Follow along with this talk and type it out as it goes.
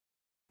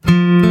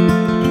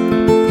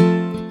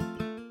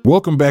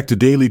Welcome back to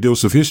Daily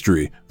Dose of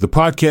History, the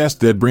podcast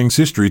that brings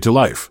history to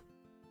life.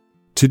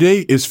 Today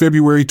is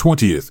February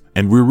 20th,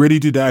 and we're ready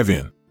to dive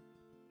in.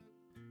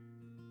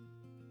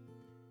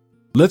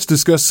 Let's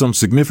discuss some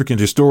significant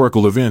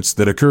historical events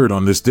that occurred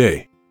on this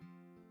day.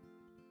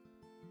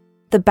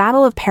 The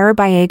Battle of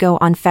Parabiago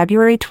on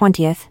February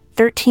 20th,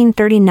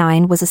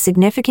 1339 was a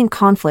significant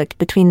conflict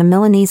between the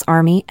Milanese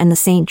army and the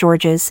St.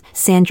 George's,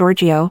 San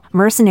Giorgio,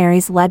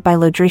 mercenaries led by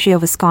Lodricio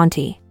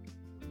Visconti.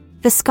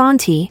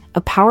 Visconti,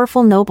 a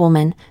powerful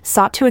nobleman,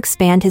 sought to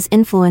expand his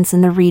influence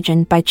in the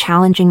region by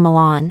challenging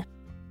Milan.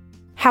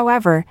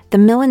 However, the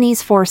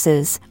Milanese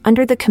forces,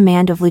 under the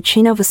command of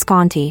Luchino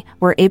Visconti,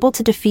 were able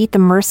to defeat the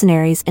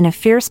mercenaries in a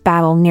fierce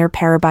battle near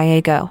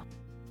Parabiago.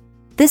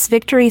 This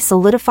victory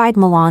solidified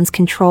Milan's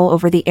control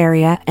over the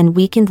area and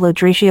weakened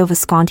Lodricio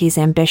Visconti's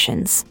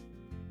ambitions.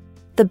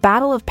 The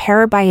Battle of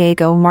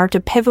Parabiago marked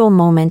a pivotal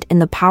moment in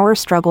the power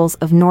struggles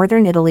of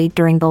northern Italy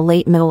during the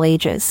late Middle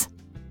Ages.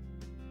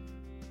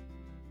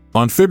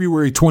 On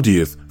February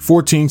 20th,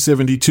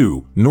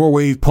 1472,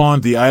 Norway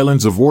pawned the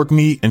islands of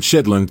Orkney and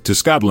Shetland to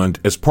Scotland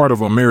as part of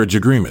a marriage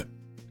agreement.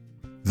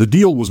 The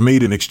deal was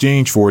made in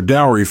exchange for a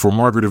dowry for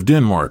Margaret of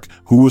Denmark,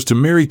 who was to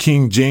marry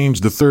King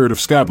James III of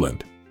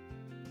Scotland.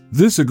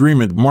 This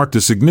agreement marked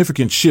a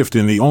significant shift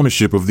in the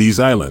ownership of these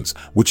islands,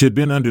 which had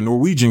been under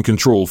Norwegian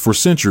control for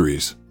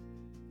centuries.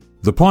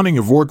 The pawning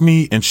of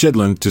Orkney and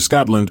Shetland to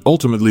Scotland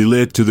ultimately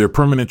led to their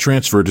permanent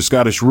transfer to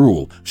Scottish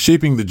rule,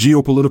 shaping the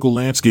geopolitical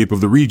landscape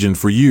of the region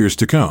for years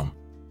to come.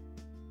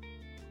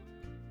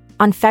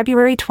 On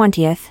February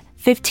 20th,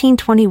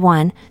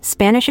 1521,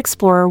 Spanish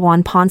explorer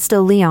Juan Ponce de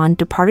Leon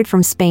departed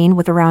from Spain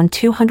with around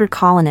 200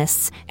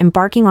 colonists,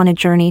 embarking on a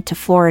journey to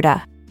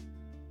Florida.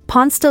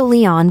 Ponce de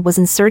Leon was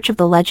in search of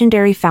the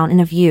legendary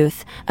Fountain of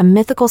Youth, a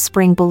mythical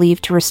spring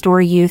believed to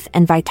restore youth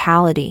and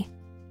vitality.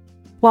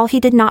 While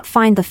he did not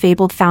find the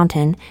fabled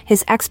fountain,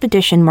 his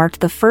expedition marked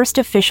the first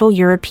official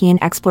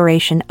European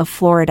exploration of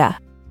Florida.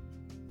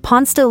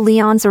 Ponce de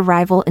Leon's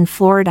arrival in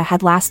Florida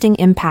had lasting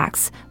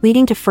impacts,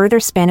 leading to further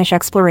Spanish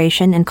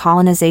exploration and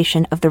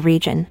colonization of the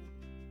region.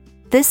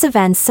 This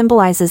event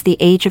symbolizes the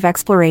age of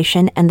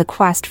exploration and the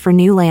quest for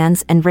new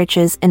lands and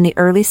riches in the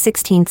early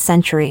 16th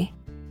century.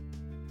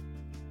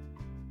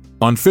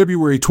 On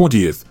February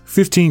 20th,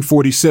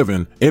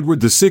 1547,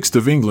 Edward VI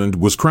of England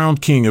was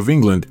crowned King of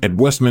England at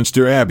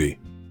Westminster Abbey.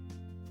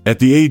 At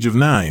the age of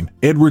 9,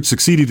 Edward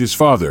succeeded his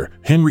father,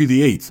 Henry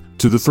VIII,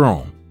 to the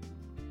throne.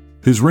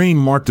 His reign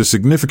marked a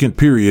significant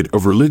period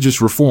of religious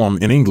reform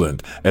in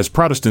England, as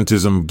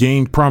Protestantism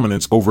gained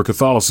prominence over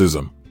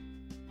Catholicism.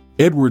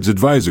 Edward's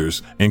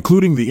advisors,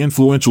 including the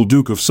influential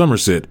Duke of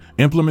Somerset,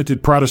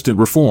 implemented Protestant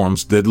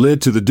reforms that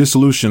led to the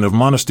dissolution of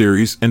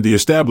monasteries and the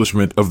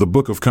establishment of the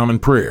Book of Common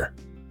Prayer.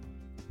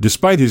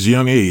 Despite his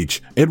young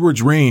age,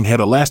 Edward's reign had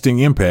a lasting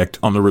impact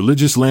on the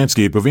religious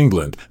landscape of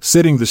England,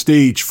 setting the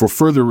stage for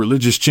further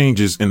religious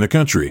changes in the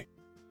country.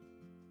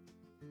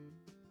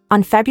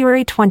 On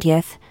February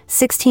 20th,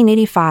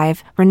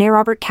 1685, René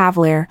Robert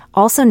Cavalier,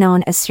 also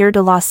known as Sieur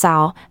de La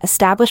Salle,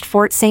 established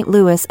Fort St.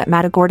 Louis at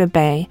Matagorda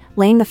Bay,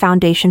 laying the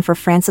foundation for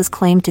France's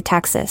claim to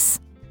Texas.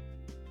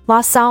 La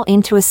Salle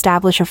aimed to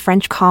establish a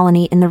French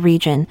colony in the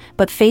region,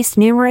 but faced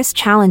numerous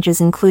challenges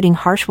including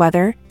harsh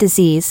weather,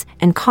 disease,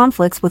 and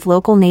conflicts with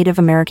local Native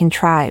American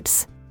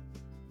tribes.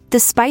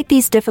 Despite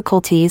these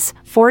difficulties,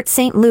 Fort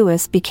St.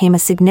 Louis became a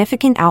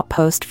significant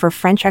outpost for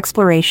French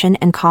exploration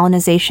and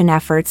colonization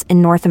efforts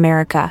in North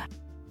America.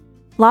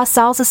 La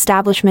Salle's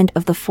establishment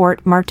of the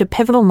fort marked a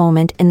pivotal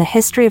moment in the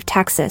history of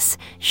Texas,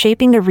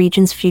 shaping the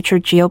region's future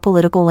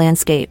geopolitical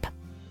landscape.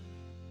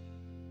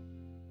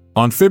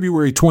 On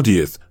February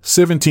 20th,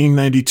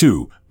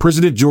 1792,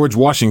 President George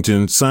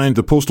Washington signed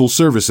the Postal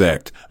Service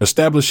Act,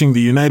 establishing the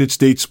United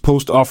States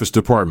Post Office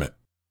Department.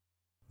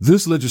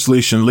 This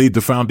legislation laid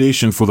the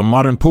foundation for the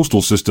modern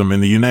postal system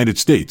in the United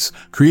States,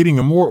 creating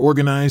a more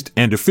organized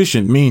and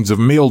efficient means of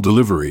mail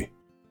delivery.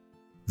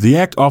 The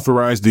act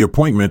authorized the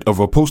appointment of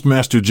a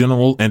Postmaster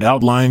General and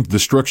outlined the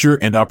structure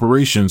and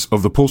operations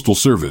of the Postal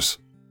Service.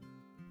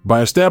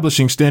 By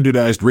establishing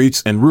standardized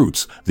rates and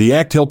routes, the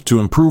act helped to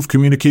improve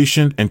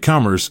communication and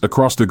commerce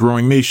across the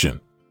growing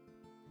nation.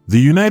 The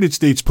United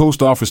States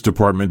Post Office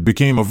Department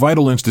became a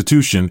vital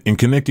institution in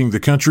connecting the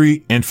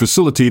country and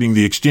facilitating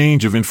the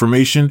exchange of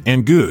information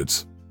and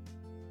goods.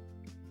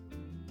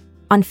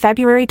 On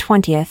February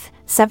 20th,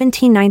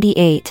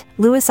 1798,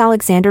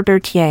 Louis-Alexandre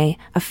Berthier,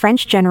 a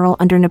French general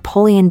under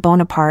Napoleon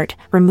Bonaparte,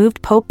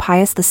 removed Pope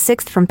Pius VI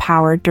from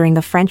power during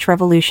the French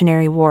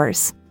Revolutionary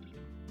Wars.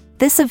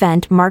 This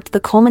event marked the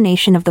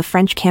culmination of the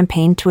French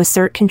campaign to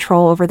assert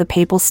control over the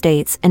Papal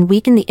States and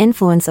weaken the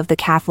influence of the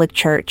Catholic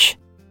Church.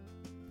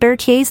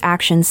 Berthier's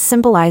actions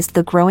symbolized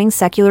the growing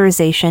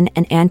secularization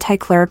and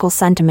anti-clerical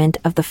sentiment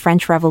of the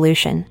French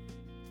Revolution.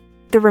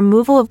 The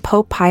removal of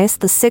Pope Pius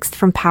VI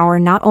from power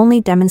not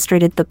only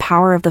demonstrated the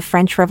power of the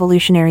French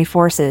revolutionary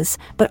forces,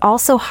 but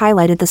also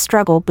highlighted the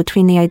struggle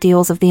between the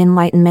ideals of the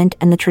Enlightenment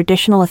and the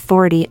traditional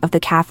authority of the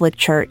Catholic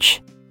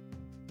Church.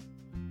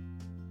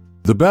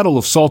 The Battle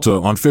of Salta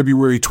on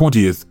February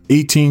 20,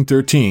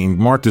 1813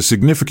 marked a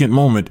significant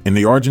moment in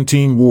the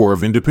Argentine War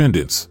of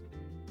Independence.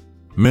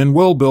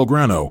 Manuel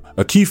Belgrano,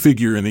 a key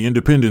figure in the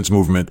independence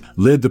movement,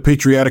 led the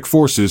patriotic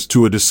forces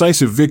to a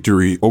decisive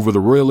victory over the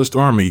Royalist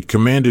army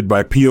commanded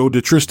by Pio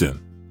de Tristan.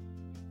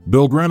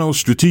 Belgrano's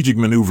strategic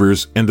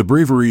maneuvers and the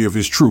bravery of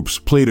his troops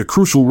played a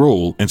crucial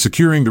role in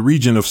securing the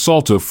region of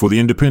Salta for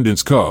the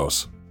independence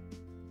cause.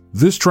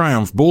 This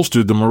triumph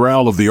bolstered the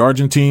morale of the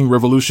Argentine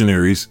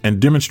revolutionaries and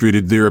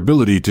demonstrated their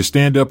ability to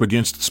stand up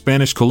against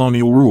Spanish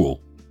colonial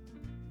rule.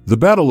 The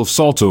Battle of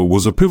Salta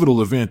was a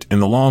pivotal event in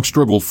the long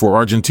struggle for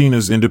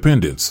Argentina's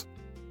independence.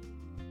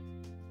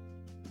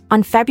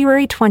 On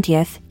February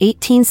 20th,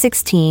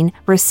 1816,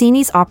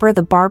 Rossini's opera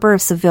The Barber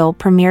of Seville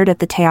premiered at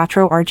the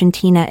Teatro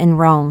Argentina in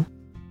Rome.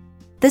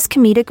 This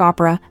comedic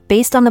opera,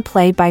 based on the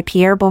play by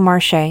Pierre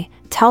Beaumarchais,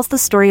 tells the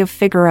story of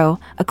Figaro,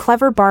 a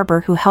clever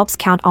barber who helps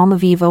Count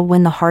Almaviva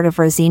win the heart of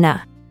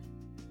Rosina.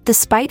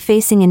 Despite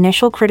facing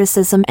initial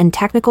criticism and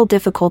technical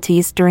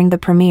difficulties during the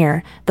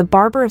premiere, The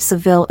Barber of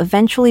Seville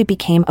eventually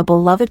became a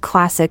beloved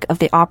classic of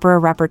the opera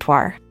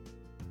repertoire.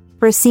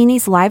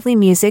 Rossini's lively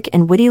music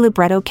and witty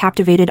libretto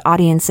captivated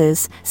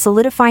audiences,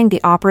 solidifying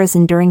the opera's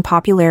enduring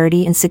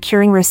popularity and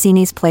securing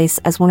Rossini's place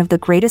as one of the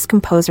greatest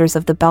composers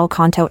of the bel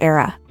canto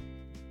era.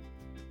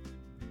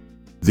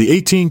 The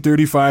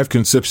 1835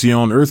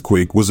 Concepcion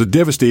earthquake was a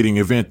devastating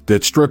event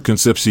that struck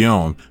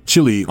Concepcion,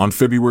 Chile on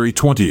February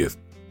 20th.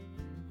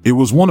 It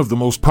was one of the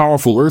most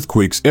powerful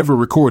earthquakes ever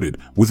recorded,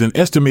 with an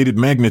estimated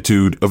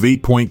magnitude of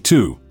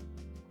 8.2.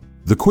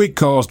 The quake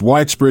caused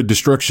widespread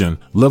destruction,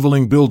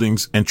 leveling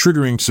buildings and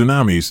triggering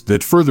tsunamis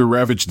that further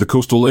ravaged the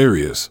coastal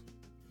areas.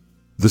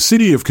 The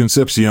city of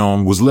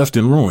Concepcion was left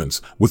in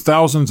ruins, with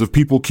thousands of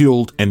people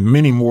killed and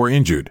many more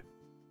injured.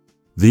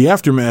 The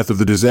aftermath of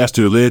the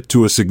disaster led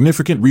to a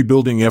significant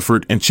rebuilding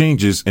effort and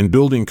changes in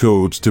building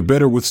codes to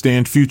better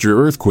withstand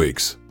future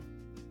earthquakes.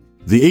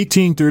 The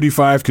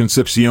 1835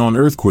 Concepcion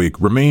earthquake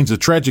remains a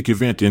tragic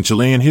event in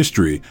Chilean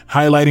history,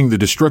 highlighting the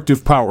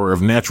destructive power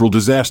of natural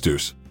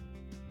disasters.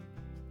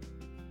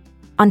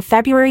 On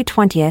February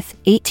 20th,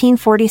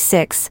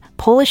 1846,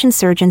 Polish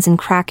insurgents in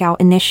Krakow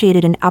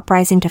initiated an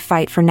uprising to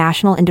fight for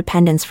national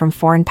independence from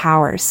foreign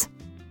powers.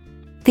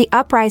 The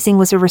uprising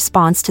was a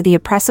response to the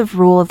oppressive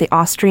rule of the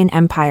Austrian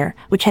Empire,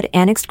 which had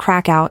annexed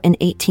Krakow in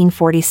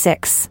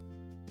 1846.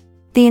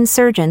 The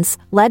insurgents,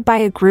 led by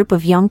a group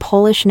of young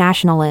Polish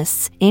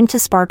nationalists, aimed to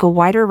spark a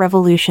wider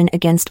revolution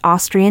against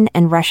Austrian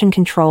and Russian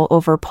control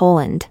over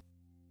Poland.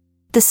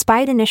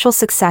 Despite initial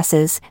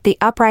successes, the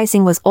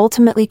uprising was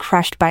ultimately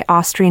crushed by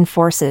Austrian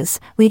forces,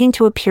 leading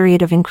to a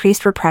period of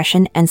increased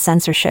repression and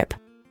censorship.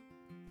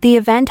 The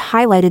event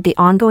highlighted the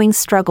ongoing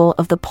struggle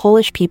of the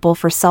Polish people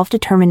for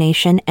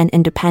self-determination and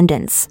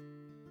independence.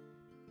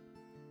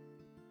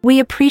 We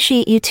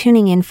appreciate you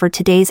tuning in for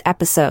today's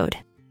episode.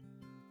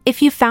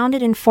 If you found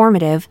it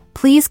informative,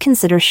 please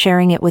consider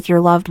sharing it with your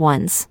loved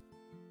ones.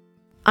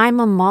 I'm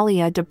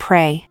Amalia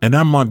Dupre. And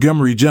I'm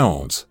Montgomery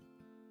Jones.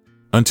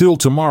 Until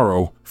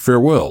tomorrow,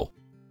 farewell.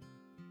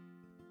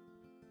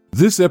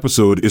 This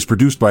episode is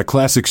produced by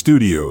Classic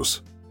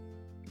Studios.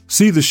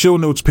 See the show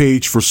notes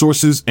page for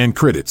sources and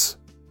credits.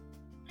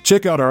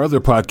 Check out our other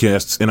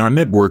podcasts in our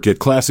network at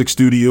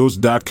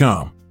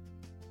classicstudios.com.